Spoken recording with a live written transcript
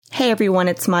Hey everyone,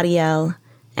 it's Marielle.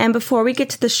 And before we get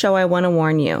to the show, I want to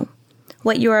warn you.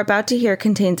 What you are about to hear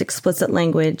contains explicit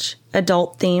language,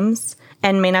 adult themes,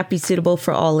 and may not be suitable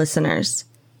for all listeners.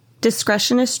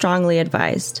 Discretion is strongly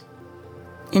advised.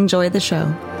 Enjoy the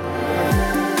show.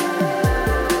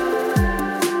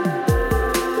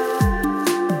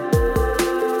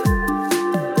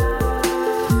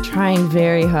 Trying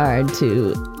very hard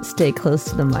to stay close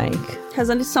to the mic. Has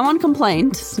someone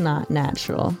complained? It's not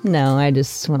natural. No,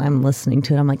 when I'm listening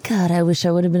to it, I'm like, God, I wish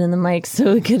I would have been in the mic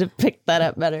so we could have picked that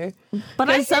up better.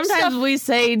 But sometimes we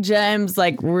say gems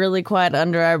like really quiet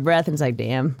under our breath, and it's like,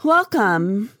 damn.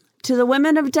 Welcome to the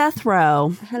Women of Death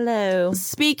Row. Hello.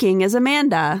 Speaking is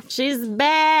Amanda. She's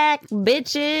back,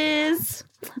 bitches.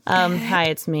 Hi,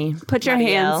 it's me. Put your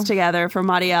hands together for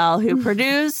Marielle, who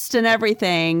produced and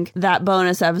everything that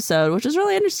bonus episode, which was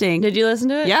really interesting. Did you listen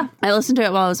to it? Yeah. I listened to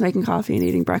it while I was making coffee and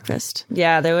eating breakfast.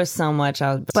 Yeah, there was so much.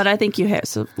 But I think you hit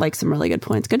some really good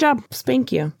points. Good job.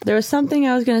 Thank you. There was something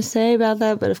I was going to say about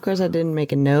that, but of course I didn't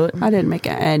make a note. I didn't make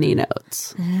any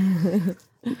notes.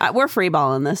 We're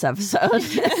freeballing this episode.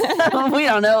 We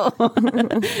don't know.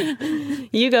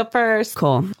 You go first.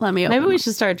 Cool. Maybe we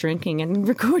should start drinking and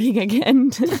recording again.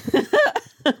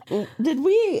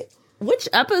 Which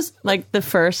episode? Like the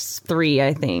first 3,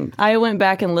 I think. I went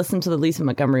back and listened to the Lisa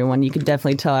Montgomery one. You could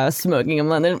definitely tell I was smoking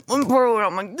them. And then one pour one,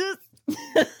 I'm like, this.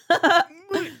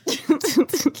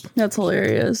 That's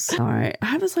hilarious. All right.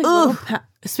 I was like,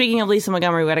 speaking of Lisa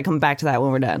Montgomery, we got to come back to that when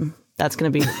we're done. That's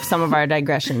going to be some of our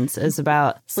digressions is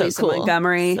about Lisa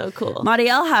Montgomery. So cool.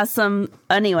 Marielle has some.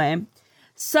 Anyway,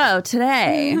 so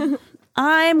today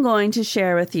I'm going to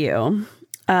share with you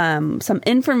some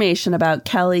information about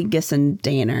Kelly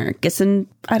Gissendaner.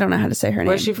 I don't know how to say her name.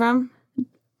 Where's she from?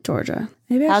 Georgia.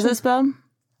 How's it spelled?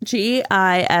 Gissendaner.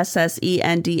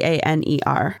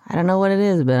 I don't know what it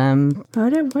is, but I'm Why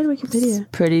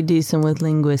Wikipedia? Pretty decent with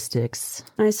linguistics.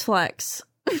 Nice flex.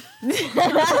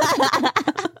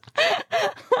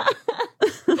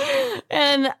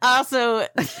 And also,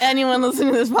 anyone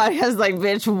listening to this podcast is like,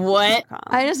 bitch, what?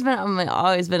 I've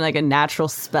always been like a natural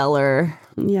speller.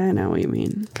 Yeah, I know what you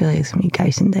mean. I feel like it's me,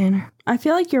 Gissendaner. I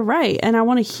feel like you're right, and I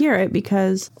want to hear it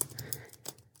because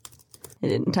I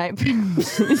didn't type.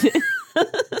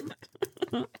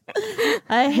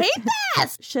 I hate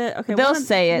that shit. Okay, they'll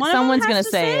say it. Someone's gonna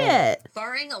say it.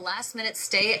 Barring a last-minute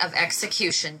stay of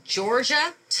execution,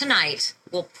 Georgia tonight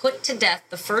will put to death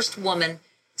the first woman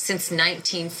since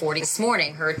 1940. This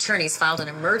morning, her attorneys filed an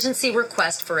emergency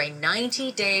request for a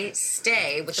 90-day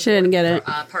stay with the Board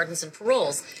of Pardons and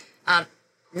Paroles,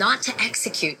 not to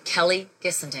execute Kelly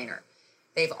Gissendaner.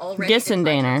 They've already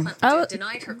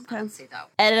denied her clemency, though.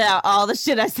 Edit out all the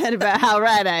shit I said about how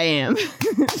right I am.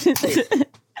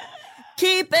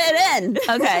 Keep it in.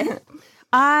 Okay.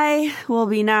 I will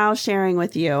be now sharing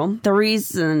with you the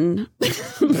reason.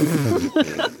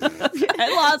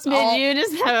 I lost me. Did you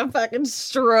just have a fucking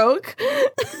stroke? I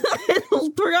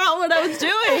forgot what I was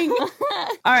doing.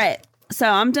 All right. So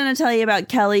I'm going to tell you about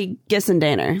Kelly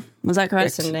Gissendaner. Was that correct?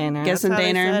 Gissendaner.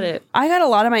 Gissendaner. I got a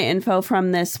lot of my info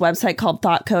from this website called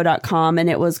thoughtco.com, and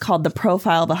it was called The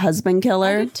Profile of a Husband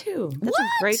Killer. I did too. That's a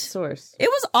great source. It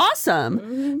was awesome.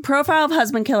 Mm-hmm. Profile of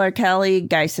Husband Killer, Kelly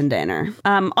Gissendaner.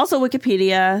 Also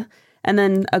Wikipedia, and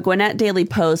then a Gwinnett Daily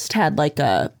Post had like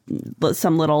a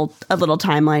little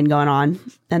timeline going on.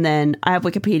 And then I have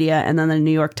Wikipedia, and then the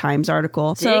New York Times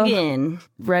article. Dig in.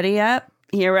 Ready up?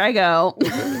 Here I go.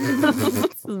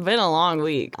 It's been a long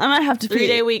week. I might have to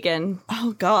 3-day weekend.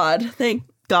 Oh, God. Thank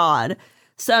God.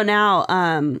 So now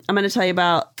I'm going to tell you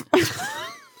about...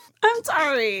 I'm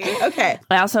sorry. Okay.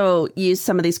 I also used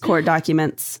some of these court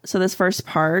documents. So this first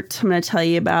part, I'm going to tell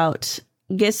you about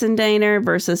Gissendaner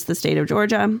versus the state of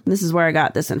Georgia. This is where I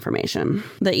got this information.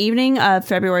 The evening of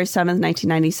February 7th,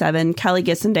 1997, Kelly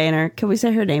Gissendaner, can we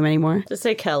say her name anymore? Just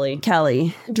say Kelly.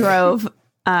 Kelly drove...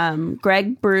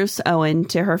 Greg Bruce Owen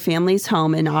to her family's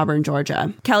home in Auburn,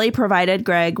 Georgia. Kelly provided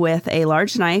Greg with a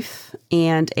large knife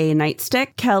and a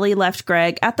nightstick. Kelly left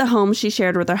Greg at the home she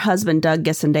shared with her husband, Doug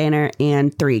Gissendaner,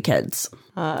 and 3 kids.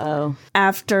 Uh-oh.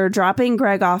 After dropping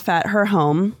Greg off at her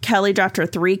home, Kelly dropped her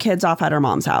 3 kids off at her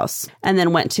mom's house and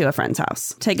then went to a friend's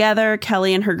house. Together,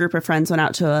 Kelly and her group of friends went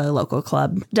out to a local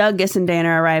club. Doug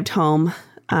Gissendaner arrived home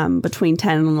between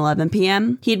 10 and 11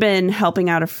 p.m. He'd been helping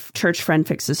out a church friend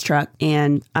fix his truck,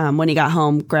 and when he got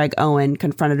home, Greg Owen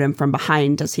confronted him from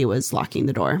behind as he was locking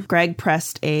the door. Greg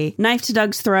pressed a knife to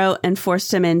Doug's throat and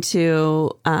forced him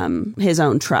into his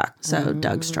own truck,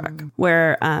 Doug's truck,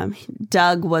 where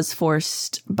Doug was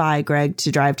forced by Greg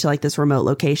to drive to like this remote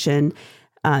location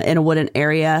in a wooden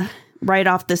area right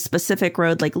off this specific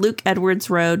road, like Luke Edwards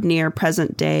Road near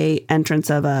present-day entrance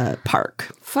of a park.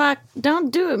 Fuck,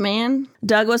 don't do it, man.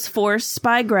 Doug was forced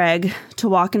by Greg to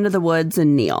walk into the woods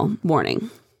and kneel, mourning.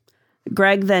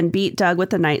 Greg then beat Doug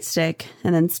with a nightstick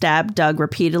and then stabbed Doug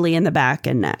repeatedly in the back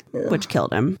and neck, which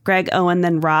killed him. Greg Owen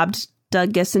then robbed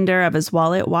Doug Gissander of his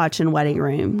wallet, watch, and wedding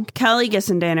ring. Kelly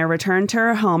Gissander returned to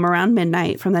her home around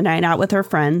midnight from the night out with her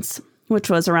friends, which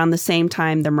was around the same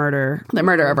time the murder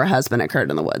of her husband occurred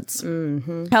in the woods.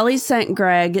 Mm-hmm. Kelly sent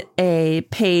Greg a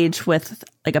page with,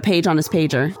 like, a page on his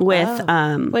pager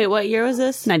with... Wait, what year was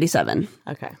this? 97.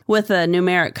 Okay. With a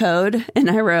numeric code, and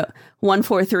I wrote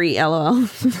 143 LOL.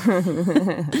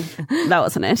 That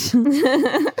wasn't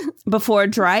it. Before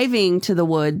driving to the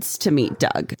woods to meet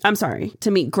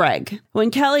Greg. When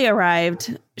Kelly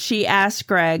arrived, she asked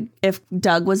Greg if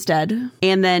Doug was dead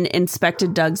and then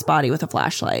inspected Doug's body with a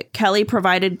flashlight. Kelly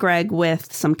provided Greg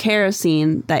with some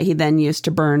kerosene that he then used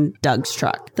to burn Doug's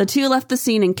truck. The two left the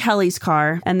scene in Kelly's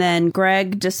car, and then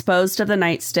Greg disposed of the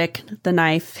nightstick, the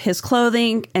knife, his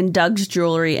clothing, and Doug's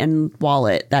jewelry and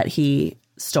wallet that he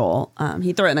stole.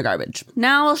 He threw it in the garbage.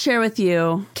 Now I'll share with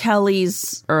you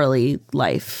Kelly's early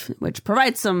life, which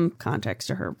provides some context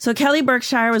to her. So Kelly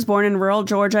Berkshire was born in rural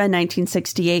Georgia in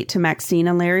 1968 to Maxine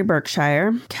and Larry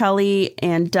Berkshire. Kelly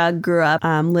and Doug grew up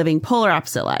living polar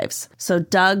opposite lives. So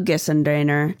Doug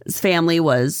Gissendaner's family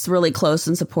was really close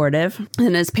and supportive,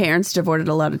 and his parents devoted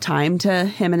a lot of time to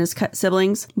him and his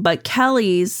siblings. But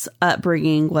Kelly's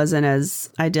upbringing wasn't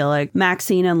as idyllic.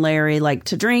 Maxine and Larry liked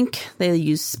to drink. They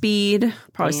used speed,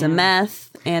 probably some meth,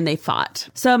 and they fought.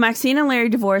 So Maxine and Larry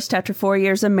divorced after 4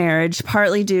 years of marriage,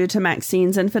 partly due to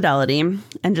Maxine's infidelity.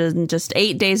 And just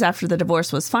 8 days after the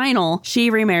divorce was final, she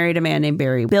remarried a man named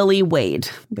Billy Wade.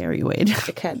 Barry Wade.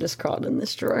 The cat just crawled in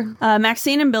this drawer.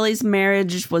 Maxine and Billy's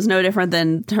marriage was no different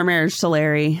than her marriage to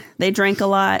Larry. They drank a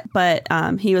lot, but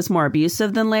he was more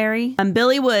abusive than Larry.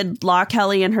 Billy would lock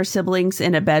Kelly and her siblings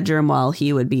in a bedroom while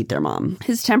he would beat their mom.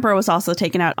 His temper was also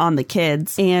taken out on the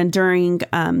kids, and during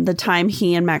the time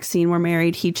he and Maxine were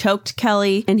married, he choked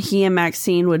Kelly, and he and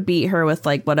Maxine would beat her with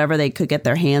like whatever they could get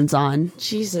their hands on.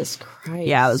 Jesus Christ.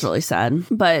 Yeah, it was really sad.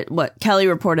 But what Kelly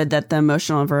reported that the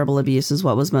emotional and verbal abuse is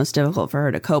what was most difficult for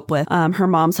her to cope with. Her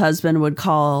mom's husband would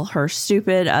call her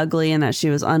stupid, ugly, and that she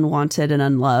was unwanted and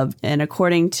unloved. And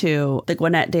according to the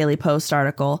Gwinnett Daily Post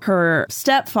article, her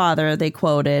stepfather, they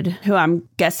quoted, who I'm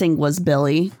guessing was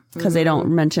Billy, because they don't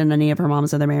mention any of her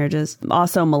mom's other marriages,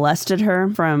 also molested her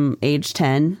from age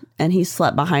 10, and he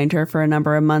slept behind her for a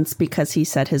number of months because he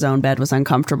said his own bed was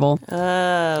uncomfortable.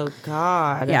 Oh,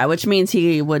 God. Yeah, which means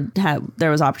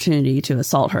there was opportunity to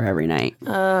assault her every night.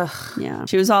 Ugh. Yeah.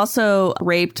 She was also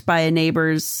raped by a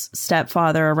neighbor's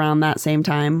stepfather around that same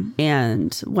time.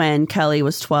 And when Kelly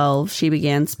was 12, she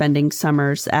began spending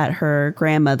summers at her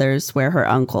grandmother's, where her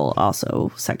uncle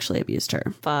also sexually abused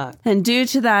her. Fuck. And due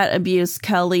to that abuse,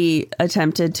 Kelly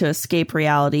attempted to escape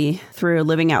reality through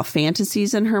living out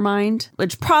fantasies in her mind,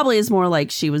 which probably is more like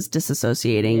she was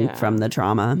disassociating from the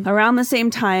trauma. Around the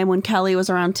same time, when Kelly was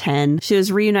around 10, she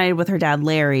was reunited with her dad,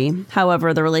 Larry.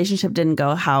 However, the relationship didn't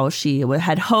go how she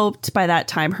had hoped. By that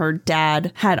time, her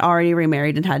dad had already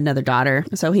remarried and had another daughter,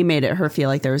 so he made her feel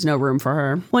like there was no room for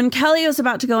her. When Kelly was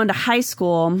about to go into high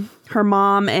school, her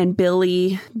mom and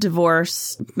Billy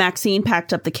divorced. Maxine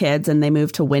packed up the kids and they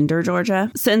moved to Winder, Georgia.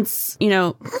 Since,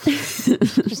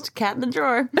 just a cat in the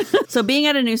drawer. So being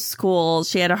at a new school,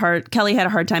 Kelly had a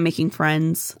hard time making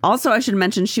friends. Also, I should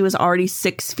mention she was already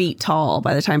 6 feet tall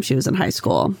by the time she was in high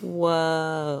school.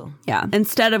 Whoa. Yeah.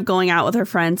 Instead of going out with her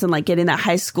friends and like getting that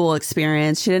high school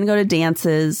experience, she didn't go to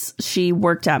dances. She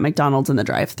worked at McDonald's in the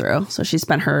drive-thru. So she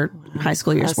spent her high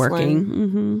school years working.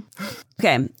 Mm-hmm.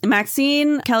 Okay.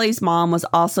 Maxine, Kelly's mom, was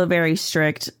also very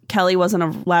strict. Kelly wasn't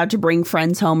allowed to bring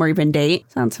friends home or even date.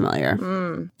 Sounds familiar.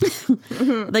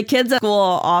 The kids at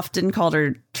school often called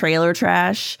her trailer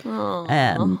trash.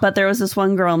 But there was this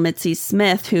one girl, Mitzi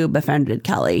Smith, who befriended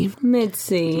Kelly.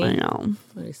 Mitzi. I know.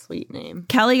 What a sweet name.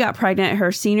 Kelly got pregnant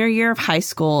her senior year of high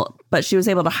school, but she was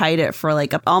able to hide it for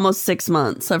like almost 6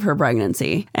 months of her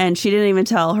pregnancy. And she didn't even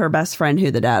tell her best friend who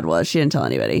the dad was. She didn't tell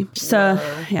anybody. So,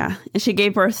 yeah. And she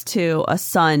gave birth to a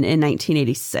son in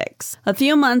 1986. A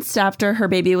few months after her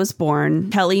baby was born,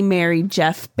 Kelly married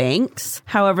Jeff Banks.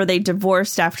 However, they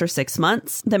divorced after 6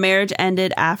 months. The marriage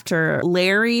ended after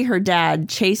Larry, her dad,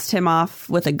 chased him off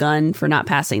with a gun for not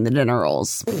passing the dinner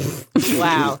rolls.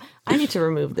 Wow. I need to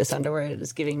remove this underwear. It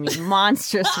is giving me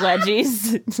monstrous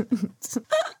wedgies.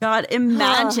 God,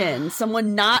 imagine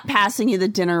someone not passing you the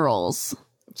dinner rolls.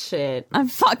 Shit.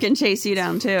 I'd fucking chase you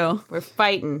down, too. We're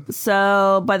fighting.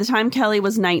 So by the time Kelly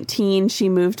was 19, she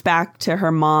moved back to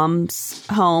her mom's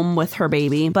home with her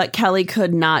baby. But Kelly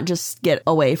could not just get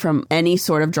away from any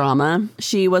sort of drama.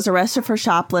 She was arrested for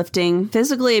shoplifting,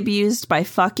 physically abused by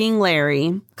fucking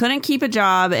Larry, couldn't keep a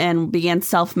job, and began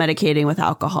self-medicating with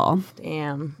alcohol.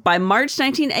 Damn. By March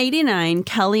 1989,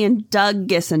 Kelly and Doug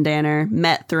Gissendaner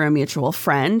met through a mutual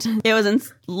friend. It was in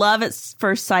love at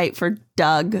first sight for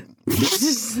Doug.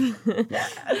 Why couldn't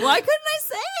I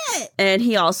say it? And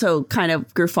he also kind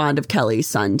of grew fond of Kelly's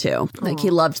son, too. Like, he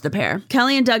loved the pair.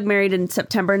 Kelly and Doug married in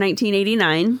September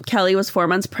 1989. Kelly was 4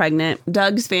 months pregnant.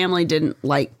 Doug's family didn't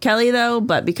like Kelly, though,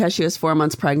 but because she was 4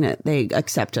 months pregnant, they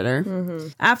accepted her. Mm-hmm.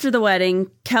 After the wedding,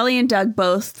 Kelly and Doug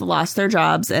both lost their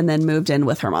jobs and then moved in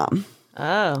with her mom.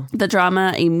 Oh. The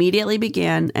drama immediately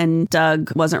began, and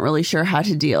Doug wasn't really sure how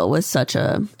to deal with such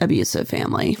a abusive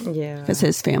family. Yeah. Because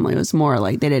his family was more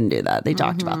like, they didn't do that. They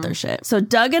talked about their shit. So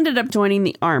Doug ended up joining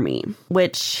the army,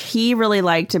 which he really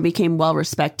liked and became well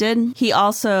respected. He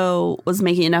also was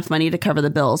making enough money to cover the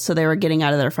bills, so they were getting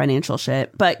out of their financial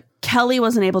shit. But Kelly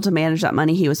wasn't able to manage that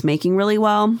money he was making really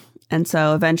well. And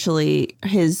so eventually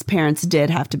his parents did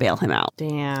have to bail him out.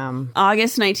 Damn.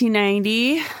 August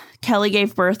 1990, Kelly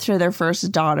gave birth to their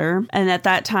first daughter. And at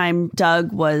that time,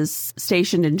 Doug was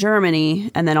stationed in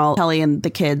Germany. And then Kelly and the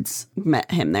kids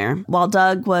met him there. While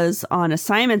Doug was on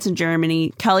assignments in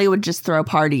Germany, Kelly would just throw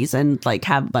parties and like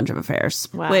have a bunch of affairs,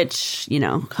 which, you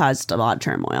know, caused a lot of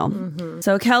turmoil. Mm-hmm.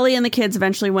 So Kelly and the kids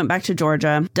eventually went back to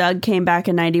Georgia. Doug came back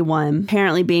in 91.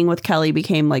 Apparently being with Kelly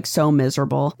became like so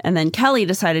miserable. And then Kelly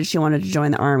decided she wanted to join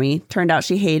the army. Turned out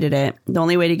she hated it. The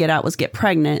only way to get out was get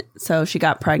pregnant. So she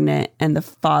got pregnant, and the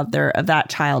father of that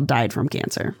child died from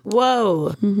cancer.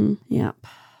 Whoa. Mm-hmm. Yep.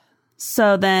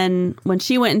 So then when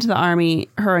she went into the army,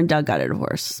 her and Doug got a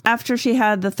divorce. After she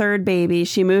had the third baby,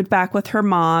 she moved back with her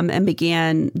mom and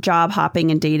began job hopping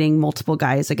and dating multiple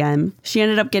guys again. She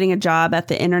ended up getting a job at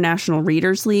the International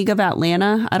Readers League of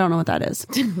Atlanta. I don't know what that is.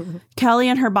 Kelly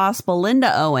and her boss,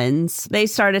 Belinda Owens, they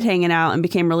started hanging out and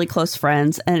became really close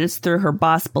friends. And it's through her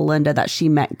boss, Belinda, that she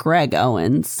met Greg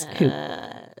Owens, who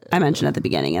I mentioned at the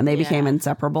beginning, and they became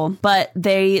inseparable. But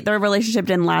their relationship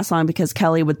didn't last long because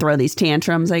Kelly would throw these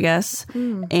tantrums, I guess.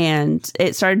 And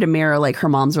it started to mirror like her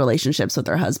mom's relationships with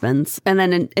her husbands. And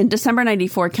then in December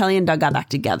 94, Kelly and Doug got back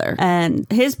together. And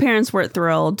his parents weren't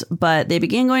thrilled, but they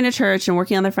began going to church and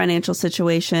working on their financial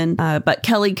situation. But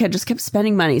Kelly just kept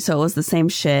spending money, so it was the same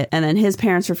shit. And then his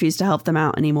parents refused to help them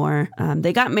out anymore.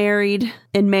 They got married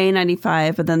in May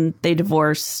 95, but then they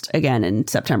divorced again in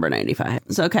September 95.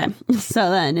 So, okay. So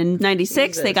then in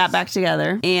 96, they got back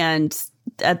together. And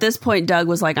at this point, Doug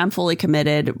was like, I'm fully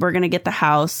committed. We're going to get the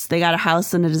house. They got a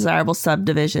house in a desirable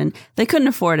subdivision. They couldn't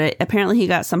afford it. Apparently, he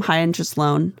got some high interest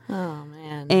loan. Oh,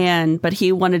 man. But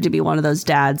he wanted to be one of those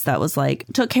dads that was like,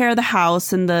 took care of the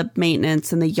house and the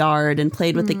maintenance and the yard and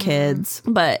played with the kids.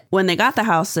 But when they got the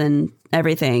house and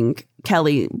everything,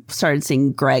 Kelly started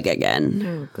seeing Greg again.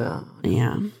 Oh, God.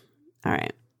 Yeah. All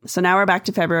right. So now we're back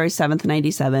to February 7th,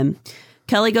 97.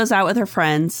 Kelly goes out with her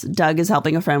friends. Doug is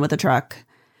helping a friend with a truck.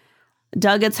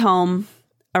 Doug gets home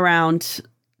around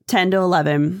 10 to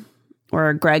 11,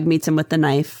 where Greg meets him with the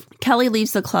knife. Kelly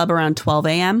leaves the club around 12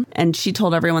 a.m. and she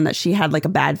told everyone that she had like a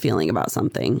bad feeling about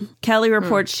something. Kelly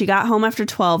reports she got home after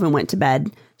 12 and went to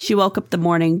bed. She woke up the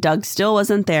morning. Doug still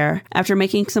wasn't there. After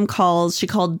making some calls, she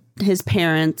called his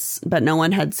parents, but no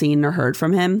one had seen or heard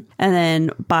from him. And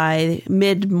then by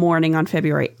mid-morning on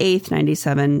February 8th,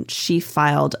 97, she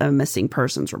filed a missing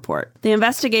persons report. The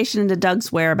investigation into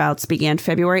Doug's whereabouts began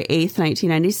February 8th,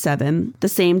 1997, the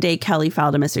same day Kelly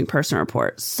filed a missing person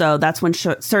report. So that's when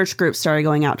search groups started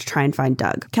going out to try and find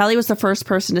Doug. Kelly was the first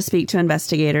person to speak to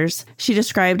investigators. She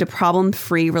described a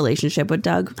problem-free relationship with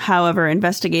Doug. However,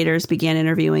 investigators began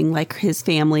interviewing like his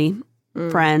family,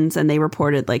 friends, and they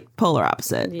reported like polar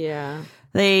opposite. Yeah.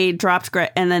 They dropped Greg,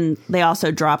 and then they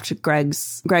also dropped Greg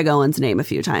Owens' name a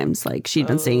few times. Like, she'd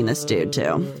been seeing this dude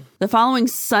too. The following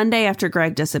Sunday after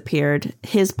Greg disappeared,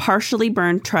 his partially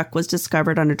burned truck was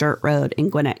discovered on a dirt road in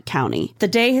Gwinnett County. The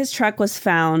day his truck was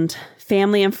found,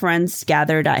 family and friends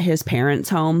gathered at his parents'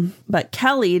 home, but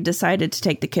Kelly decided to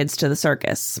take the kids to the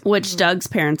circus, which Doug's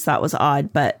parents thought was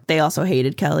odd, but they also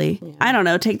hated Kelly. Yeah. I don't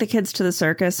know, take the kids to the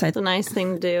circus. It's a nice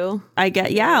thing to do. I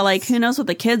get, yeah, like who knows what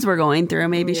the kids were going through.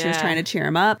 Maybe she was trying to cheer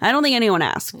them up. I don't think anyone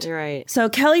asked. You're right. So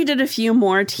Kelly did a few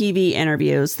more TV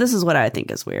interviews. This is what I think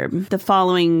is weird. The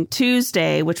following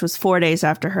Tuesday, which was 4 days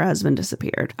after her husband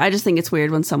disappeared. I just think it's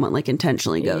weird when someone like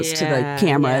intentionally goes to the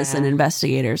cameras and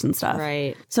investigators and stuff.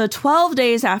 Right. So 12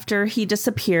 days after he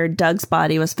disappeared, Doug's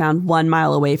body was found 1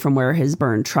 mile away from where his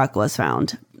burned truck was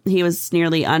found. He was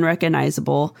nearly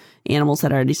unrecognizable. Animals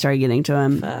had already started getting to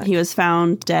him. Fuck. He was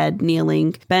found dead,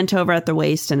 kneeling, bent over at the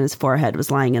waist, and his forehead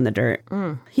was lying in the dirt.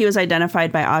 He was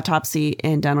identified by autopsy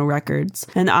and dental records,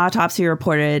 and the autopsy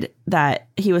reported that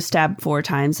he was stabbed 4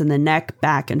 times in the neck,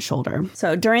 back, and shoulder.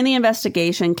 So during the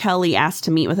investigation, Kelly asked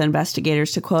to meet with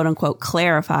investigators to quote-unquote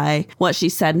clarify what she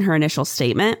said in her initial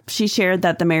statement. She shared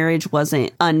that the marriage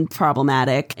wasn't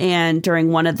unproblematic, and during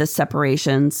one of the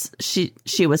separations,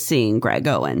 she was seeing Greg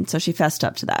Owen, so she fessed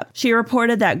up to that. She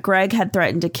reported that Greg had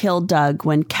threatened to kill Doug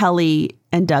when Kelly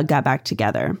and Doug got back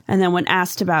together. And then when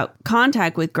asked about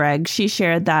contact with Greg, she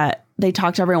shared that they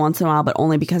talked every once in a while, but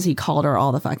only because he called her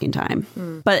all the fucking time.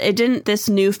 But this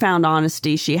newfound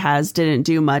honesty she has didn't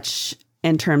do much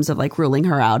in terms of like ruling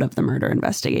her out of the murder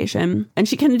investigation. And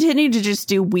she continued to just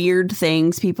do weird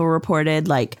things. People reported,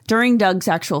 like during Doug's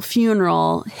actual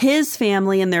funeral, his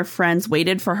family and their friends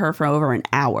waited for her for over an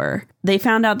hour. They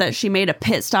found out that she made a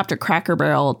pit stop to Cracker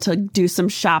Barrel to do some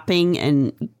shopping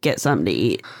and get something to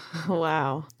eat.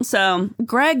 Wow. So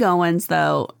Greg Owens,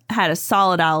 though, had a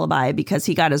solid alibi because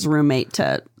he got his roommate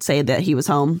to say that he was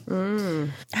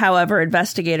home. However,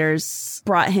 investigators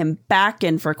brought him back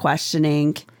in for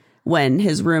questioning when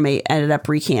his roommate ended up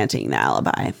recanting the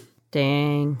alibi.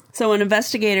 Dang. So when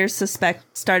investigators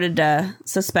started to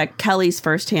suspect Kelly's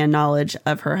firsthand knowledge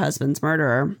of her husband's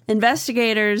murderer,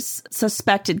 investigators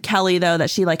suspected Kelly, though, that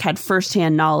she had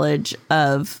firsthand knowledge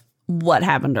of what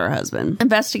happened to her husband.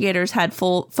 Investigators had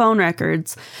full phone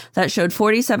records that showed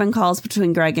 47 calls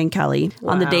between Greg and Kelly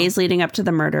on the days leading up to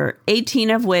the murder,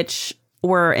 18 of which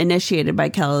were initiated by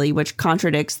Kelly, which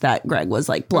contradicts that Greg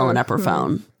was blowing up her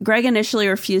phone. Greg initially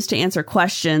refused to answer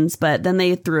questions, but then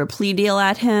they threw a plea deal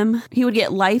at him. He would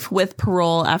get life with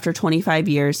parole after 25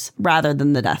 years rather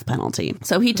than the death penalty.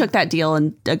 So he took that deal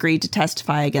and agreed to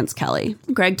testify against Kelly.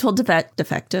 Greg told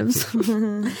detectives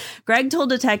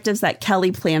that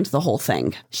Kelly planned the whole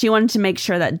thing. She wanted to make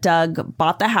sure that Doug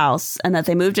bought the house and that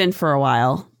they moved in for a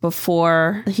while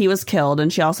before he was killed,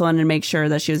 and she also wanted to make sure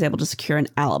that she was able to secure an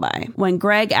alibi. When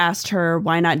Greg asked her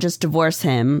why not just divorce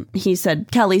him,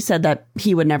 Kelly said that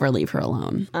he would never leave her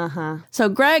alone. So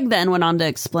Greg then went on to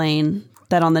explain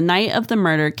that on the night of the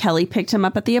murder, Kelly picked him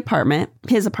up at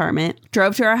his apartment,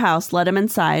 drove to her house, let him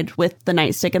inside with the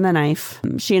nightstick and the knife.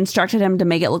 She instructed him to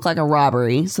make it look like a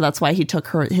robbery, so that's why he took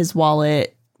his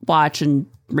wallet, watch, and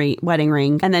wedding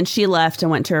ring, and then she left and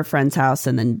went to her friend's house,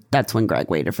 and then that's when Greg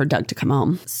waited for Doug to come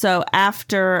home. So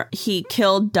after he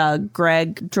killed Doug,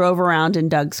 Greg drove around in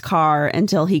Doug's car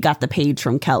until he got the page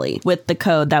from Kelly with the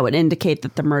code that would indicate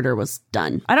that the murder was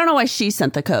done. I don't know why she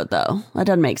sent the code, though. That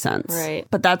doesn't make sense. Right.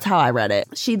 But that's how I read it.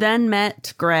 She then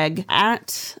met Greg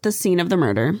at the scene of the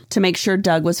murder to make sure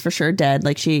Doug was for sure dead.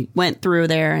 She went through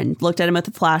there and looked at him with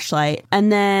a flashlight. And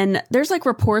then there's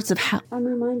reports of how... I'm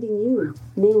reminding you,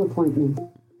 nail appointment.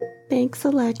 Thanks,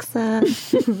 Alexa.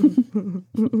 I'm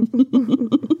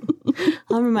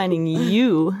reminding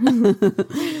you.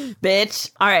 Bitch.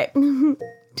 All right.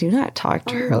 Do not talk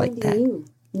to her like that. You,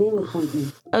 nail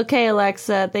appointment. Okay,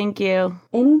 Alexa. Thank you.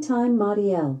 Anytime,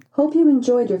 Madiel. Hope you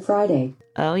enjoyed your Friday.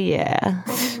 Oh, yeah.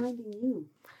 I'm reminding you.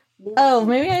 Oh,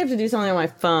 maybe I have to do something on my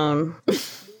phone.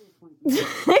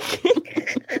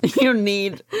 You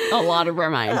need a lot of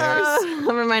reminders.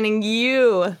 I'm reminding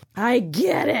you. I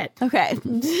get it. Okay.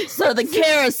 So the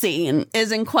kerosene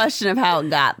is in question of how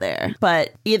it got there.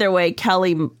 But either way,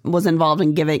 Kelly was involved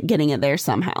in getting it there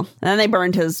somehow. And then they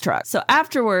burned his truck. So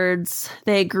afterwards,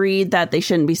 they agreed that they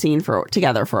shouldn't be seen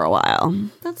together for a while.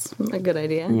 That's a good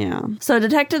idea. Yeah. So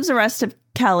detectives arrested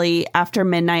Kelly after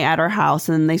midnight at her house,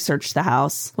 and then they searched the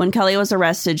house. When Kelly was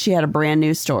arrested, she had a brand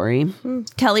new story.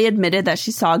 Kelly admitted that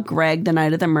she saw Greg the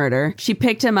night of the murder. She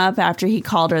picked him up after he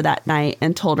called her that night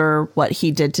and told her what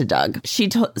he did to Doug.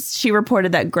 She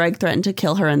reported that Greg threatened to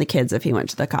kill her and the kids if he went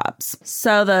to the cops.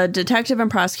 So the detective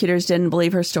and prosecutors didn't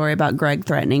believe her story about Greg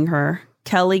threatening her.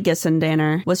 Kelly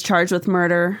Gissendaner was charged with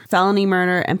murder, felony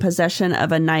murder, and possession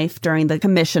of a knife during the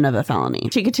commission of a felony.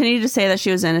 She continued to say that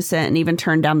she was innocent and even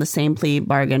turned down the same plea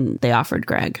bargain they offered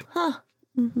Greg.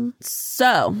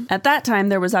 So at that time,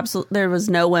 there was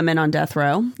no women on death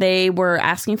row. They were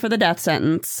asking for the death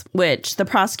sentence, which the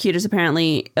prosecutors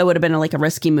apparently, it would have been a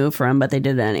risky move for them, but they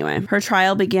did it anyway. Her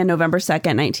trial began November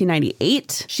 2nd,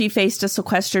 1998. She faced a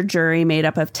sequestered jury made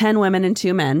up of 10 women and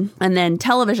 2 men. And then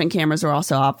television cameras were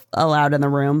also allowed in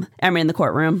the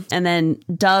courtroom. And then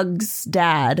Doug's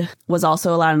dad was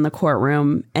also allowed in the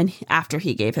courtroom and after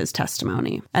he gave his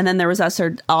testimony. And then there was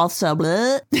there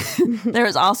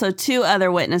was also 2 other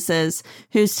witnesses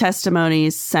whose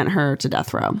testimonies sent her to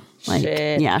death row.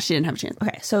 Shit. Yeah, she didn't have a chance.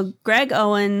 Okay, so Greg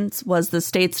Owens was the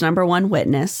state's #1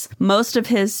 witness. Most of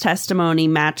his testimony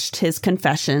matched his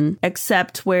confession,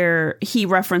 except where he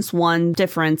referenced one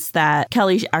difference that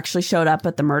Kelly actually showed up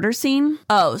at the murder scene.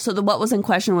 Oh, so what was in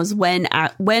question was when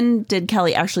did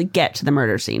Kelly actually get to the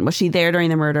murder scene? Was she there during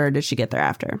the murder, or did she get there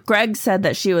after? Greg said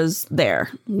that she was there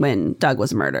when Doug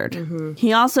was murdered. Mm-hmm.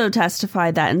 He also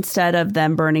testified that instead of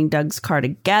them burning Doug's car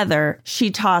together,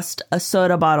 she tossed a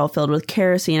soda bottle filled with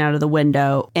kerosene out of the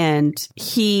window, and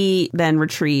he then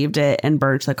retrieved it and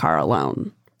burnt the car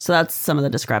alone. So that's some of the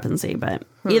discrepancy, but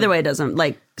either way, it doesn't,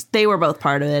 like, they were both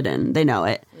part of it and they know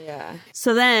it. Yeah.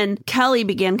 So then Kelly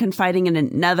began confiding in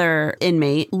another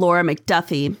inmate, Laura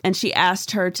McDuffie, and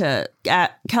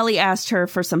Kelly asked her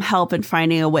for some help in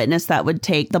finding a witness that would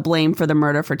take the blame for the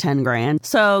murder for $10,000.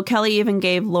 So Kelly even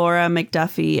gave Laura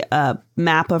McDuffie a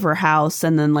map of her house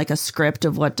and then like a script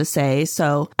of what to say.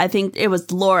 So I think it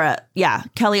was Laura. Yeah.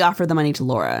 Kelly offered the money to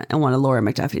Laura and wanted Laura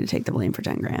McDuffie to take the blame for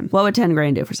 $10,000. What would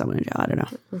 $10,000 do for someone in jail? I don't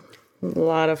know. A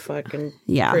lot of fucking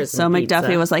So McDuffie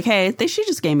pizza. was like, hey, she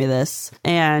just gave me this.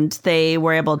 And they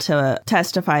were able to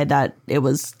testify that it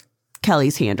was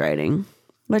Kelly's handwriting.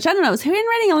 Which, I don't know, is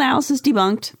handwriting analysis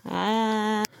debunked?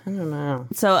 I don't know.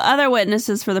 So other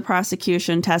witnesses for the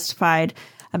prosecution testified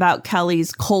about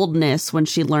Kelly's coldness when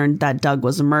she learned that Doug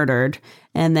was murdered,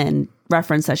 and then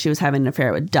referenced that she was having an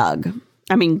affair with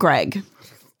Greg.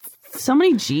 So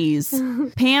many G's.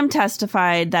 Pam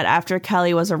testified that after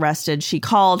Kelly was arrested, she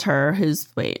called her,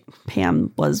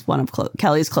 Pam was one of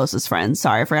Kelly's closest friends.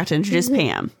 Sorry, I forgot to introduce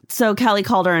Pam. So Kelly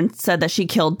called her and said that she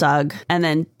killed Doug. And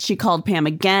then she called Pam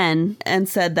again and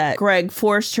said that Greg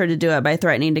forced her to do it by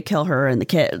threatening to kill her and the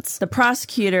kids. The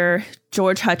prosecutor,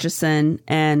 George Hutchison,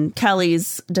 and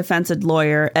Kelly's defense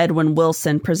lawyer, Edwin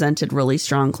Wilson, presented really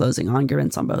strong closing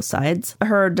arguments on both sides.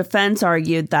 Her defense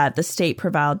argued that the state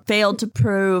failed to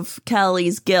prove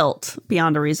Kelly's guilt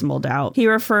beyond a reasonable doubt. He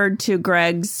referred to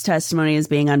Greg's testimony as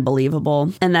being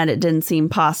unbelievable and that it didn't seem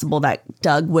possible that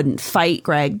Doug wouldn't fight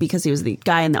Greg because he was the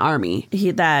guy in the army.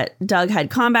 That Doug had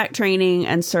combat training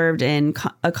and served in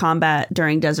a combat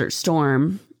during Desert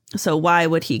Storm. So why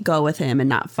would he go with him and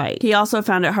not fight? He also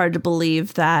found it hard to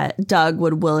believe that Doug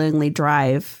would willingly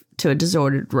drive to a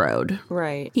deserted road.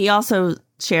 Right. He also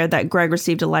shared that Greg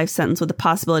received a life sentence with the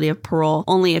possibility of parole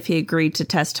only if he agreed to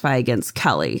testify against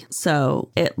Kelly.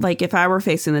 So if I were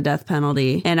facing the death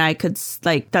penalty and I could,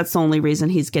 that's the only reason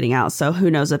he's getting out. So who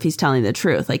knows if he's telling the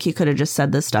truth? He could have just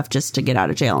said this stuff just to get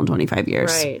out of jail in 25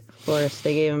 years. Right. Of course.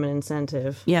 They gave him an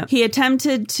incentive. Yeah. He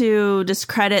attempted to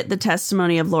discredit the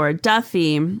testimony of Laura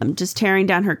Duffy, just tearing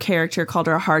down her character, called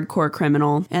her a hardcore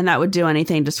criminal, and that would do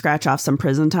anything to scratch off some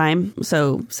prison time.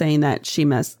 So saying that she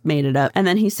made it up. And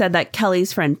then he said that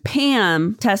Kelly's friend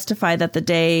Pam testified that the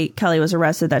day Kelly was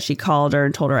arrested that she called her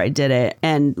and told her I did it,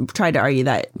 and tried to argue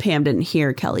that Pam didn't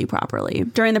hear Kelly properly.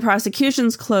 During the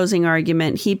prosecution's closing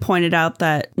argument, he pointed out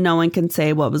that no one can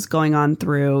say what was going on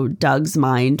through Doug's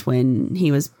mind when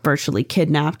he was virtually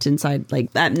kidnapped inside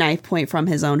that knife point from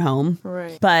his own home.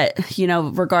 Right. But,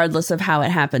 regardless of how it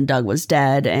happened, Doug was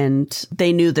dead and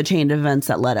they knew the chain of events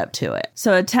that led up to it.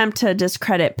 So attempt to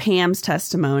discredit Pam's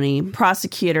testimony.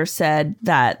 Prosecutor said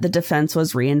that the defense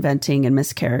was reinventing and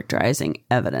mischaracterizing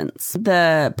evidence.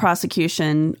 The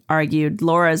prosecution argued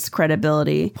Laura's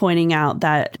credibility, pointing out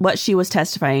that what she was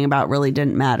testifying about really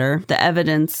didn't matter. The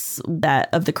evidence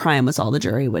of the crime was all the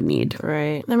jury would need.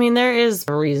 Right. There is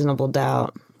a reasonable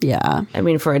doubt. Yeah.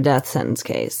 For a death sentence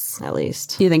case, at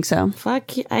least. You think so?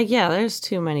 Fuck, yeah, there's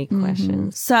too many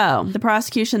questions. So, the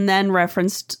prosecution then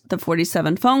referenced the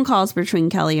 47 phone calls between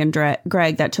Kelly and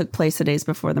Greg that took place the days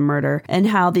before the murder, and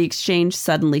how the exchange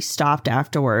suddenly stopped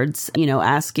afterwards,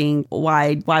 asking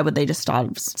why would they just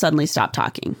suddenly stop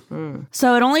talking.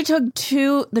 So, it only took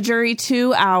the jury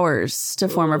 2 hours to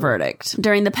form a verdict.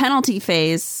 During the penalty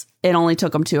phase, it only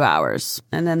took them 2 hours.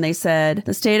 And then they said,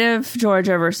 the state of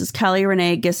Georgia versus Kelly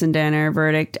Renee Gissendaner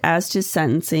verdict as to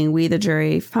sentencing, we, the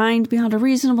jury, find beyond a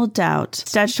reasonable doubt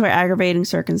statutory aggravating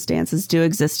circumstances do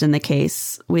exist in the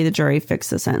case. We, the jury,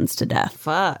 fix the sentence to death.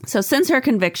 Fuck. So since her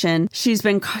conviction, she was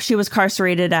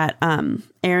incarcerated at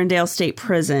Arendelle State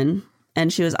Prison,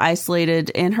 and she was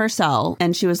isolated in her cell,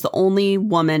 and she was the only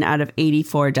woman out of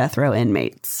 84 death row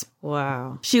inmates.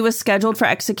 Wow. She was scheduled for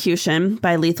execution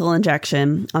by lethal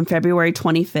injection on February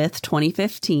 25th,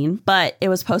 2015, but it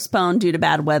was postponed due to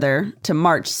bad weather to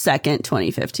March 2nd,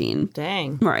 2015.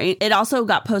 Dang. Right. It also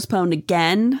got postponed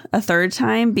again a third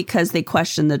time because they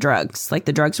questioned the drugs. Like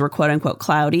the drugs were quote unquote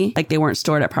cloudy, like they weren't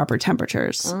stored at proper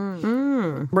temperatures.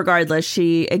 Regardless,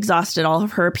 she exhausted all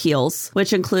of her appeals,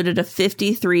 which included a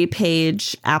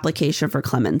 53-page application for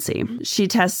clemency. She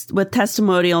with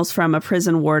testimonials from a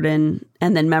prison warden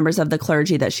and then members of the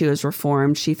clergy that she was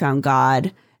reformed. She found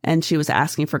God and she was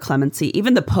asking for clemency.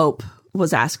 Even the Pope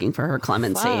was asking for her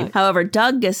clemency. Fuck. However,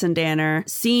 Doug Gissendaner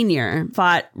Sr.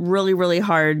 fought really, really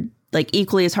hard, like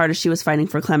equally as hard as she was fighting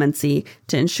for clemency,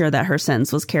 to ensure that her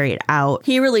sentence was carried out.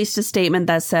 He released a statement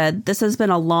that said, "This has been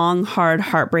a long, hard,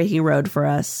 heartbreaking road for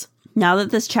us. Now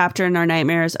that this chapter in our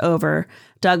nightmare is over,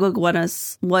 Doug would want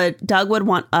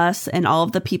us and all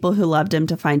of the people who loved him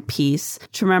to find peace,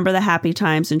 to remember the happy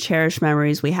times and cherished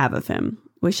memories we have of him.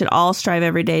 We should all strive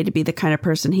every day to be the kind of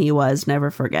person he was, never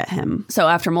forget him." So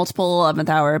after multiple 11th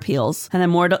hour appeals and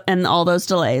then and all those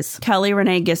delays, Kelly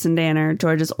Renee Gissendaner,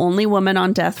 Georgia's only woman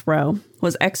on death row,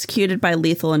 was executed by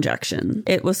lethal injection.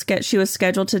 She was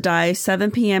scheduled to die 7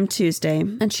 p.m. Tuesday,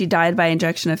 and she died by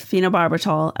injection of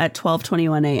phenobarbital at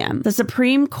 12:21 a.m. The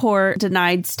Supreme Court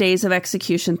denied stays of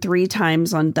execution 3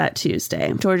 times on that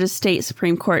Tuesday. Georgia's state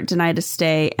Supreme Court denied a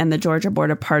stay, and the Georgia Board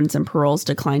of Pardons and Paroles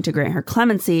declined to grant her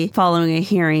clemency following a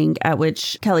hearing at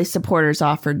which Kelly's supporters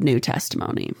offered new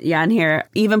testimony. Yeah, and here,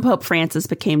 even Pope Francis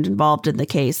became involved in the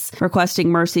case, requesting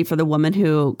mercy for the woman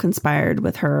who conspired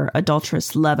with her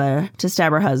adulterous lover to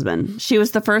stab her husband. She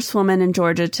was the first woman in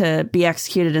Georgia to be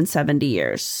executed in 70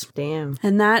 years. Damn.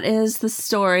 And that is the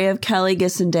story of Kelly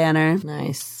Gissendaner.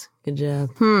 Nice. Good job.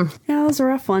 Yeah, that was a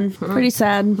rough one. Pretty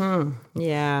sad.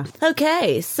 Yeah.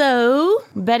 Okay, so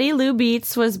Betty Lou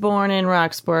Beets was born in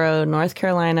Roxborough, North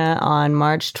Carolina on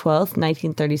March 12th,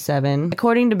 1937.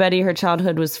 According to Betty, her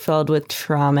childhood was filled with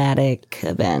traumatic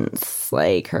events.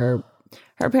 Like her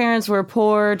parents were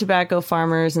poor tobacco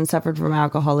farmers and suffered from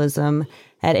alcoholism.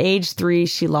 At age 3,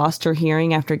 she lost her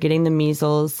hearing after getting the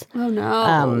measles. Oh,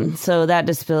 no. So that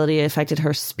disability affected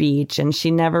her speech, and she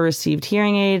never received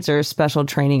hearing aids or special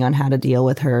training on how to deal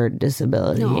with her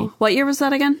disability. No. What year was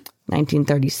that again?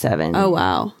 1937. Oh,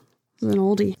 wow. It was an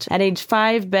oldie. At age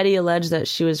 5, Betty alleged that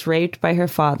she was raped by her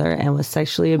father and was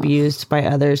sexually abused by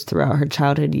others throughout her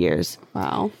childhood years.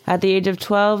 Wow. At the age of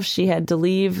 12, she had to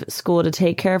leave school to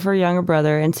take care of her younger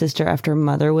brother and sister after her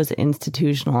mother was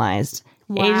institutionalized.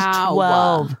 Wow. Age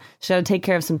 12. She had to take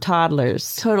care of some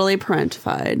toddlers. Totally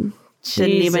parentified. Didn't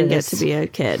even get to be a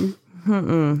kid.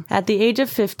 At the age of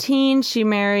 15, she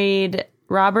married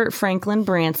Robert Franklin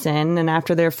Branson, and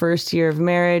after their first year of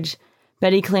marriage,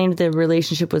 Betty claimed the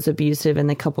relationship was abusive and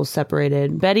the couple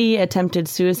separated. Betty attempted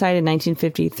suicide in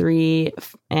 1953,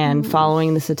 and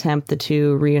following this attempt, the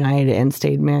two reunited and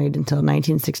stayed married until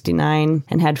 1969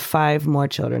 and had 5 more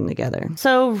children together.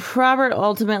 So Robert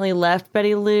ultimately left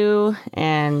Betty Lou,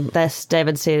 and this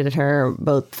devastated her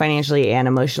both financially and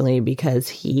emotionally because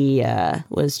he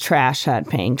was trash at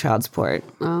paying child support.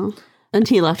 Oh. And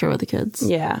he left her with the kids.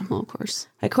 Yeah. Well, of course.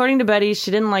 According to Betty,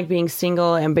 she didn't like being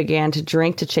single and began to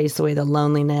drink to chase away the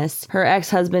loneliness. Her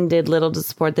ex-husband did little to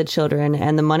support the children,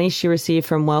 and the money she received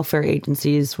from welfare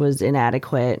agencies was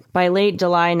inadequate. By late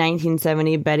July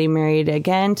 1970, Betty married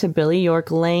again to Billy York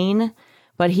Lane,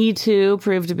 but he too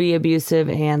proved to be abusive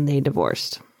and they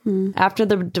divorced. After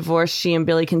the divorce, she and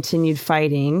Billy continued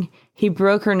fighting. He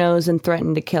broke her nose and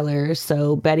threatened to kill her,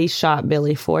 so Betty shot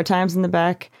Billy 4 times in the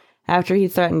back after he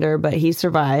threatened her, but he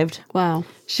survived. Wow.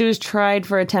 She was tried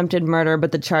for attempted murder,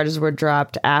 but the charges were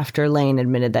dropped after Lane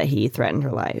admitted that he threatened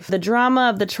her life. The drama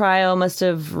of the trial must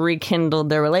have rekindled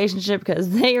their relationship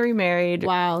because they remarried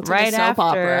right like a soap after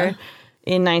opera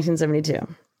in 1972.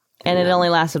 And it only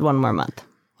lasted 1 more month.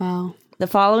 Wow. The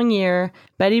following year,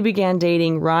 Betty began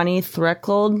dating Ronnie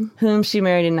Threkold, whom she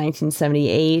married in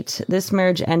 1978. This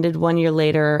marriage ended 1 year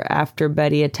later after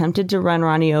Betty attempted to run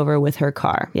Ronnie over with her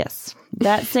car. Yes.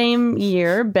 That same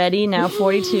year, Betty, now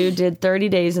 42, did 30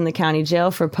 days in the county jail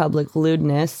for public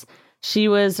lewdness. She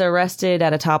was arrested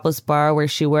at a topless bar where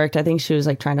she worked. I think she was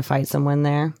trying to fight someone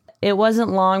there. It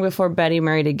wasn't long before Betty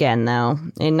married again, though.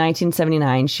 In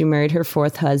 1979, she married her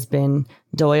 4th husband,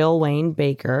 Doyle Wayne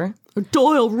Baker.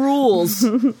 Doyle rules.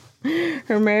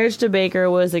 Her marriage to Baker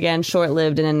was again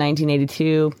short-lived, and in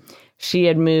 1982, she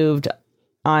had moved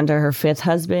on to her 5th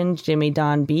husband, Jimmy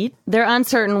Don Beat. They're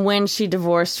uncertain when she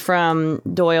divorced from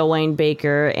Doyle Wayne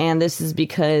Baker, and this is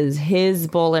because his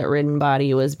bullet-ridden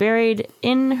body was buried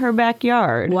in her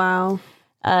backyard. Wow.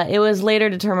 It was later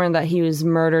determined that he was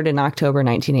murdered in October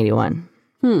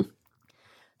 1981.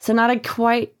 So not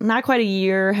quite a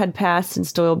year had passed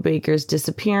since Doyle Baker's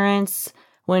disappearance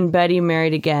when Betty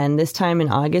married again, this time in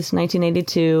August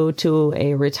 1982 to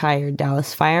a retired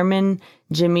Dallas fireman,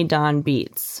 Jimmy Don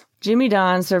Beats. Jimmy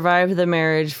Don survived the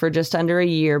marriage for just under a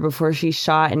year before she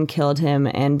shot and killed him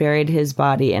and buried his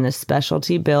body in a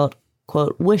specialty-built,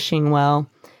 quote, wishing well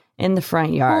in the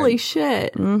front yard. Holy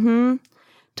shit. Mm-hmm.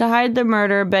 To hide the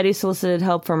murder, Betty solicited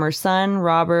help from her son,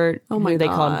 Robert, who they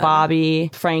called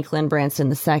Bobby, Franklin Branson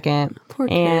II,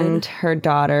 and her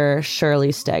daughter, Shirley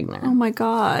Stegner. Oh, my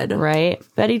God. Right?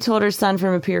 Betty told her son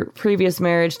from a previous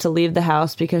marriage to leave the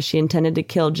house because she intended to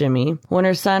kill Jimmy. When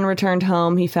her son returned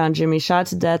home, he found Jimmy shot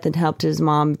to death and helped his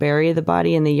mom bury the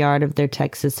body in the yard of their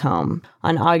Texas home.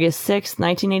 On August 6,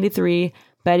 1983,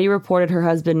 Betty reported her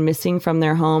husband missing from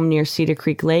their home near Cedar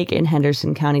Creek Lake in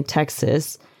Henderson County,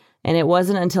 Texas. And it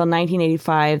wasn't until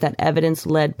 1985 that evidence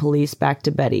led police back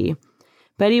to Betty.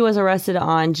 Betty was arrested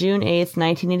on June 8th,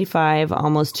 1985,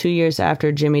 almost 2 years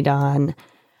after Jimmy Don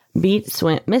Beats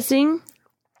went missing.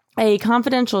 A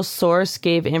confidential source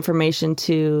gave information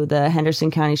to the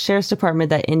Henderson County Sheriff's Department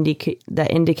that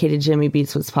indicated Jimmy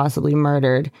Beats was possibly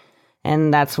murdered,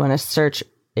 and that's when a search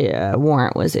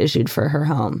warrant was issued for her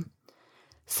home.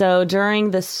 So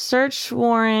during the search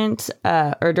warrant,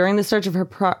 during the search of her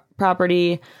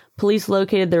property, police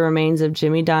located the remains of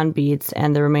Jimmy Don Beats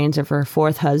and the remains of her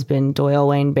fourth husband, Doyle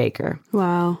Wayne Baker.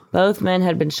 Wow. Both men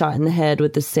had been shot in the head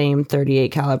with the same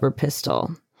 .38 caliber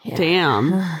pistol. Yeah.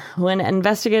 Damn. When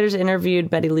investigators interviewed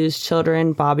Betty Lou's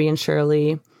children, Bobby and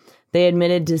Shirley, they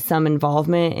admitted to some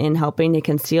involvement in helping to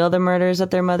conceal the murders that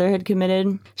their mother had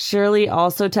committed. Shirley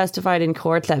also testified in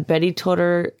court that Betty told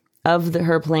her of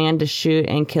her plan to shoot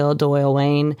and kill Doyle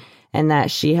Wayne and that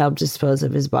she helped dispose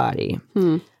of his body.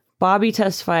 Bobby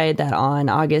testified that on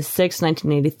August 6,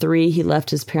 1983, he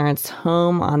left his parents'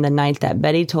 home on the night that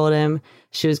Betty told him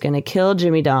she was going to kill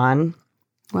Jimmy Don.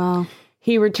 Wow.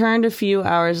 He returned a few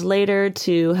hours later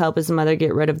to help his mother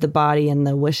get rid of the body in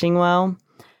the wishing well.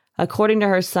 According to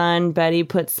her son, Betty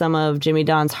put some of Jimmy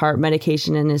Don's heart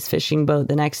medication in his fishing boat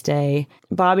the next day.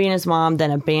 Bobby and his mom then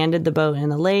abandoned the boat in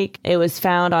the lake. It was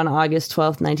found on August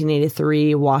 12,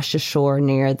 1983, washed ashore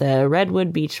near the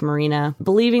Redwood Beach Marina.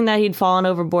 Believing that he'd fallen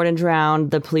overboard and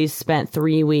drowned, the police spent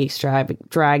 3 weeks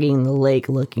dragging the lake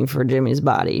looking for Jimmy's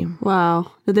body.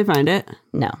 Wow. Did they find it?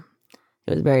 No.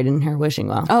 It was buried in her wishing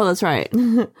well. Oh, that's right.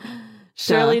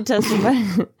 Shirley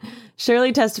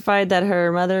testified that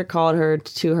her mother called her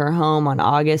to her home on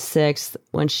August 6th.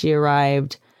 When she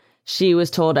arrived, she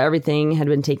was told everything had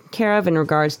been taken care of in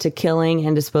regards to killing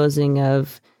and disposing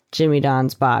of Jimmy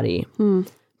Don's body.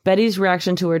 Betty's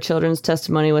reaction to her children's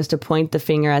testimony was to point the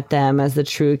finger at them as the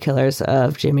true killers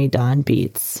of Jimmy Don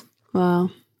Beats. Wow.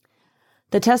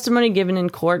 The testimony given in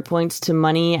court points to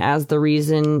money as the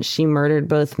reason she murdered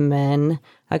both men.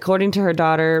 According to her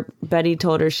daughter, Betty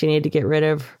told her she needed to get rid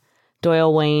of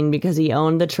Doyle Wayne because he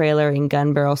owned the trailer in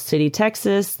Gun Barrel City,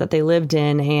 Texas that they lived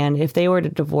in, and if they were to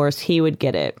divorce, he would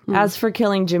get it. As for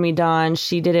killing Jimmy Don,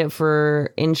 she did it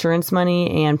for insurance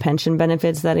money and pension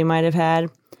benefits that he might have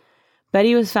had.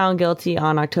 Betty was found guilty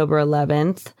on October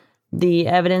 11th. The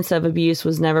evidence of abuse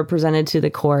was never presented to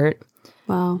the court.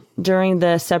 Wow. During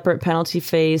the separate penalty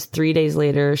phase, 3 days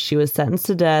later, she was sentenced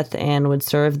to death and would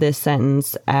serve this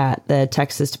sentence at the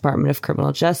Texas Department of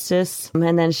Criminal Justice.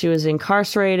 And then she was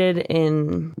incarcerated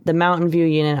in the Mountain View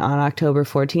Unit on October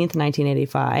 14th,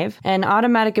 1985. An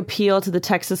automatic appeal to the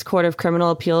Texas Court of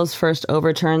Criminal Appeals first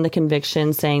overturned the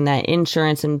conviction, saying that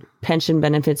insurance and pension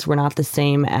benefits were not the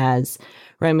same as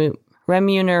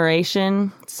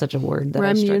remuneration. It's such a word that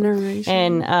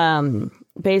remuneration. And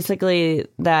basically,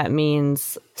 that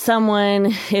means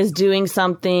someone is doing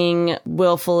something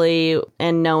willfully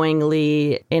and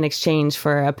knowingly in exchange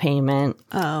for a payment.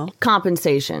 Oh.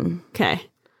 Compensation. Okay.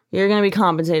 You're going to be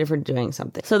compensated for doing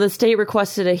something. So the state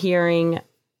requested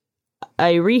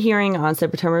a rehearing on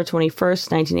September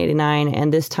 21st, 1989,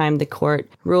 and this time the court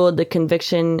ruled the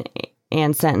conviction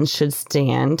and sentence should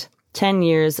stand. 10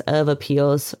 years of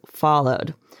appeals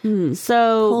followed.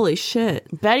 So, holy shit.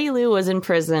 Betty Lou was in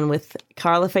prison with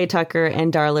Carla Faye Tucker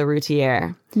and Darla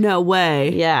Routier. No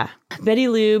way. Yeah. Betty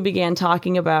Lou began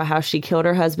talking about how she killed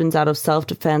her husbands out of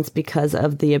self-defense because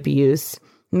of the abuse.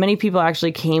 Many people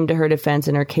actually came to her defense,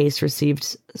 and her case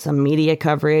received some media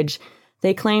coverage.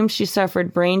 They claimed she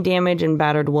suffered brain damage and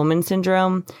battered woman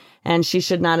syndrome, and she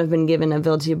should not have been given a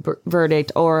guilty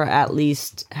verdict or at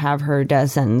least have her death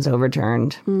sentence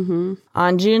overturned.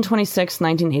 On June 26,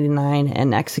 1989,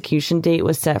 an execution date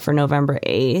was set for November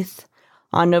 8th.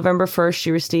 On November 1st, she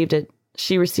received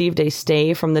she received a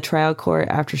stay from the trial court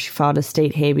after she filed a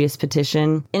state habeas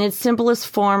petition. In its simplest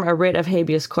form, a writ of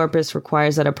habeas corpus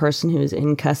requires that a person who is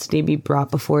in custody be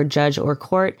brought before a judge or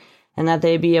court and that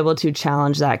they be able to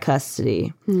challenge that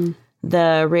custody.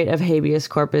 The writ of habeas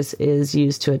corpus is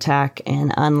used to attack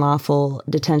an unlawful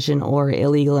detention or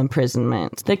illegal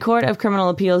imprisonment. The Court of Criminal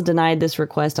Appeals denied this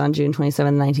request on June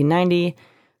 27, 1990,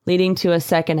 leading to a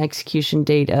second execution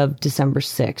date of December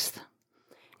 6th.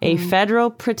 A federal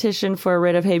petition for a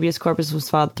writ of habeas corpus was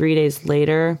filed 3 days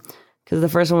later, because the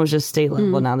first one was just state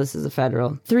level. Now this is a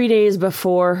federal. 3 days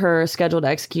before her scheduled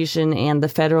execution, and the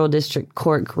federal district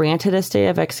court granted a stay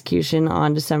of execution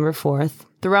on December 4th.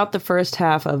 Throughout the first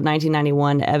half of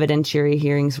 1991, evidentiary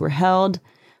hearings were held.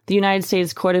 The United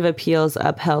States Court of Appeals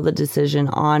upheld the decision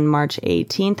on March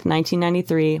 18th,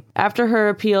 1993. After her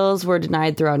appeals were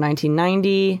denied throughout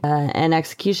 1990, an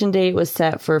execution date was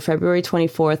set for February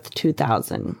 24th,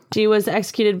 2000. She was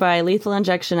executed by lethal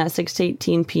injection at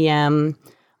 6:18 p.m.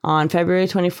 on February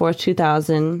 24th,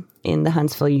 2000 in the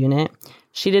Huntsville unit.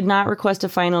 She did not request a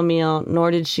final meal,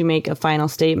 nor did she make a final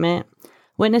statement.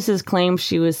 Witnesses claim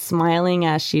she was smiling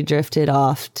as she drifted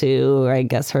off to, I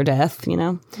guess, her death, you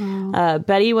know.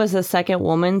 Betty was the second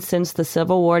woman since the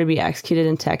Civil War to be executed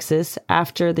in Texas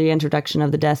after the introduction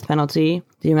of the death penalty.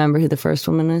 Do you remember who the first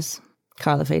woman is?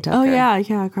 Carla Faye Tucker. Oh,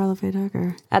 yeah, Carla Faye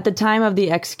Tucker. At the time of the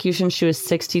execution, she was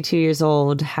 62 years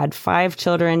old, had 5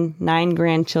 children, 9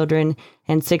 grandchildren,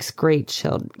 and 6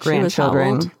 grandchildren. She was how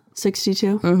old?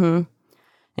 62? Mm-hmm.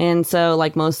 And so,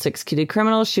 like most executed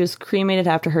criminals, she was cremated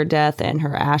after her death, and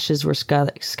her ashes were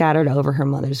scattered over her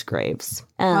mother's graves.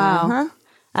 Wow.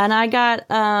 And I got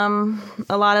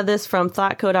a lot of this from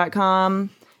thoughtco.com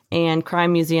and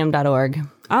crimemuseum.org.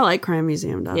 I like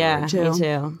crimemuseum.org, yeah, too. Me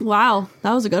too. Wow,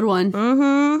 that was a good one.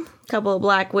 Mm-hmm. Couple of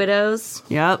black widows.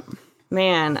 Yep.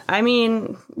 Man, I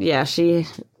mean, yeah, she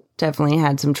definitely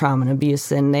had some trauma and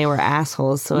abuse, and they were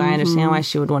assholes, so I understand why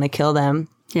she would want to kill them.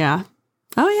 Yeah.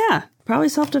 Oh, yeah. Probably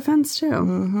self-defense, too.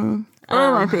 Mm-hmm.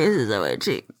 Oh, my face is so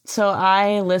itchy. So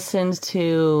I listened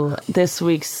to this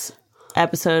week's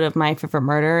episode of My Favorite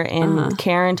Murder, and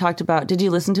Karen talked about... Did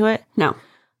you listen to it? No.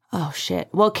 Oh, shit.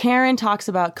 Well, Karen talks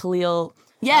about Khalil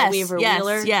Weaver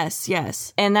Wheeler.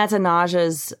 Yes. And that's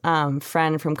Anaja's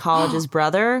friend from college's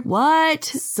brother. What?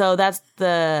 So that's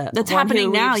one happening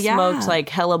who now, we've yeah. smoked like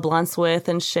hella blunts with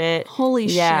and shit. Holy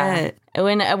shit.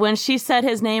 When she said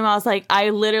his name, I was like,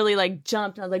 I literally like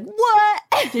jumped. I was like, what?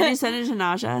 Did you send it to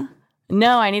Naja?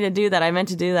 No, I need to do that. I meant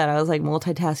to do that. I was like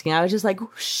multitasking. I was just like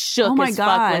shook as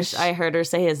fuck when I heard her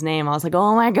say his name. I was like,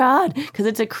 oh my God. Because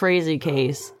it's a crazy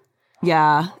case.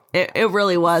 Yeah, it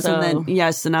really was. So, and then,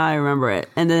 yes, and now I remember it.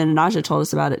 And then Naja told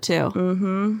us about it too.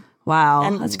 Mm-hmm. Wow,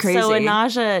 and that's crazy. So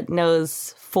Naja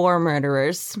knows 4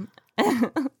 murderers.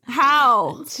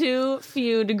 How? 2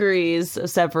 few degrees of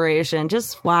separation.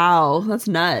 Just wow, that's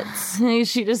nuts.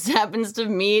 She just happens to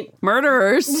meet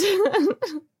murderers.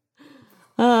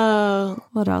 Oh,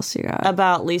 what else you got?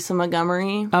 About Lisa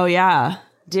Montgomery. Oh yeah.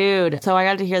 Dude, so I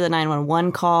got to hear the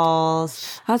 911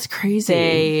 calls. That's crazy.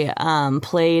 They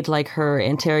played like her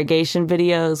interrogation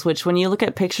videos, which when you look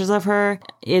at pictures of her,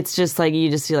 it's just like you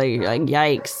just see like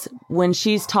yikes. When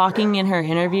she's talking in her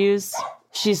interviews,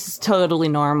 she's totally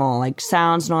normal, like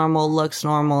sounds normal, looks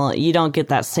normal. You don't get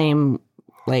that same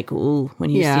like ooh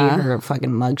when you see her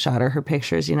fucking mugshot or her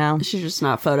pictures, you know? She's just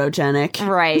not photogenic.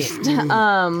 Right.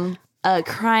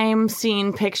 Crime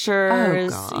scene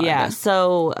pictures. Oh, God. Yeah.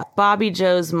 So Bobby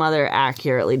Joe's mother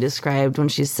accurately described when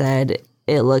she said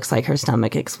it looks like her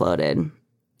stomach exploded.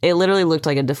 It literally looked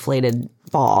like a deflated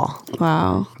ball.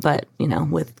 Wow. But, you know,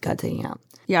 with guts hanging out.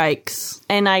 Yikes.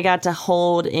 And I got to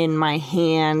hold in my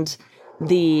hand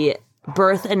the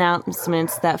birth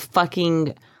announcements that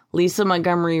fucking Lisa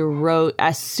Montgomery wrote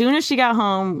as soon as she got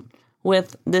home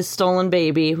with this stolen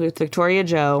baby with Victoria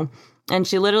Joe. And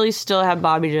she literally still had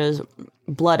Bobby Joe's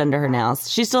blood under her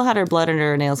nails. She still had her blood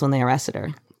under her nails when they arrested her.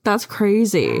 That's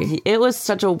crazy. It was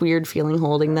such a weird feeling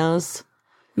holding those.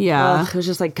 Yeah. It was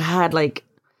just like, God, like,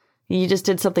 you just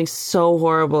did something so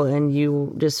horrible and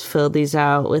you just filled these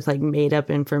out with, like, made-up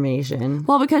information.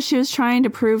 Well, because she was trying to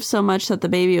prove so much that the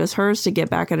baby was hers to get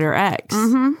back at her ex.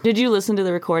 Mm-hmm. Did you listen to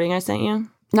the recording I sent you?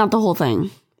 Not the whole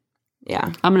thing.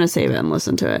 Yeah. I'm going to save it and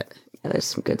listen to it. Yeah, there's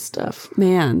some good stuff.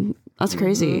 Man, that's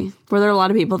crazy. Mm-hmm. Were there a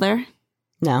lot of people there?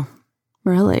 No.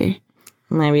 Really?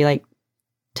 Maybe like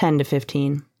 10 to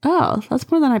 15. Oh, that's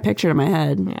more than I pictured in my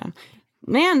head. Yeah.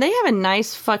 Man, they have a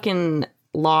nice fucking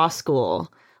law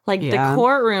school. Like, the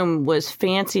courtroom was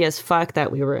fancy as fuck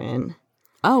that we were in.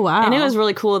 Oh, wow. And it was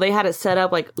really cool. They had it set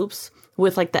up, like,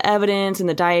 with, like, the evidence and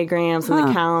the diagrams and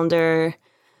the calendar.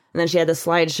 And then she had the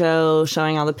slideshow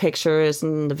showing all the pictures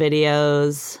and the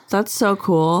videos. That's so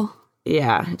cool.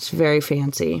 Yeah, it's very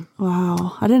fancy.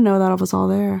 Wow. I didn't know that was all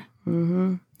there.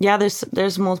 Mm-hmm. Yeah,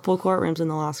 there's multiple courtrooms in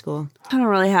the law school. I don't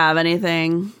really have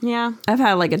anything. Yeah. I've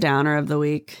had like a downer of the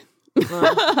week.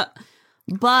 But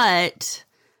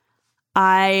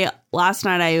last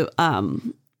night I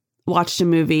watched a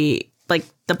movie, like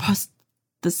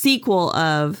the sequel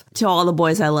of To All the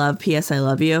Boys I Love, P.S. I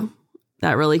Love You.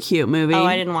 That really cute movie. Oh,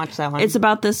 I didn't watch that one. It's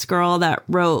about this girl that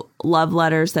wrote love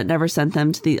letters that never sent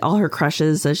them to all her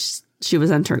crushes as she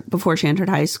was before she entered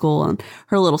high school, and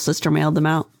her little sister mailed them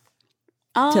out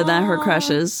to her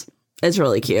crushes. It's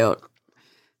really cute.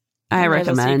 I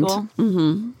recommend.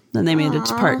 Mm-hmm. Then they made it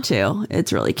to part 2.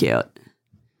 It's really cute.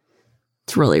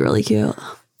 It's really, really cute.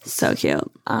 So cute.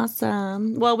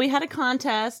 Awesome. Well, we had a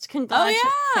contest.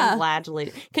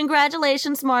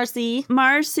 Congratulations, Marcy.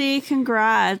 Marcy,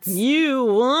 congrats. You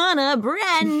won a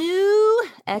brand new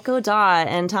Echo Dot.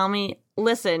 And tell me,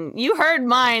 listen, you heard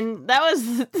mine. That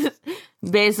was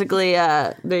basically,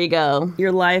 there you go.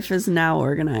 Your life is now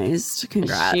organized.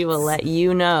 Congrats. She will let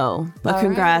you know. But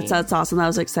congrats. That's awesome. That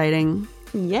was exciting.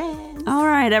 Yes. All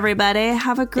right, everybody.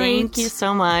 Have a great Thank you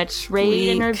so much. Rate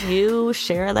and review.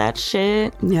 Share that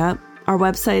shit. Yep. Our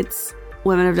website's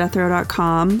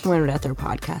womenofdeathrow.com.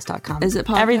 womenofdeathrow.podcast.com. Is it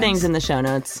podcast? Everything's in the show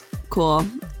notes. Cool.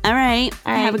 All right.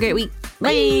 All right. Have a great week.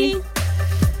 Bye. Bye.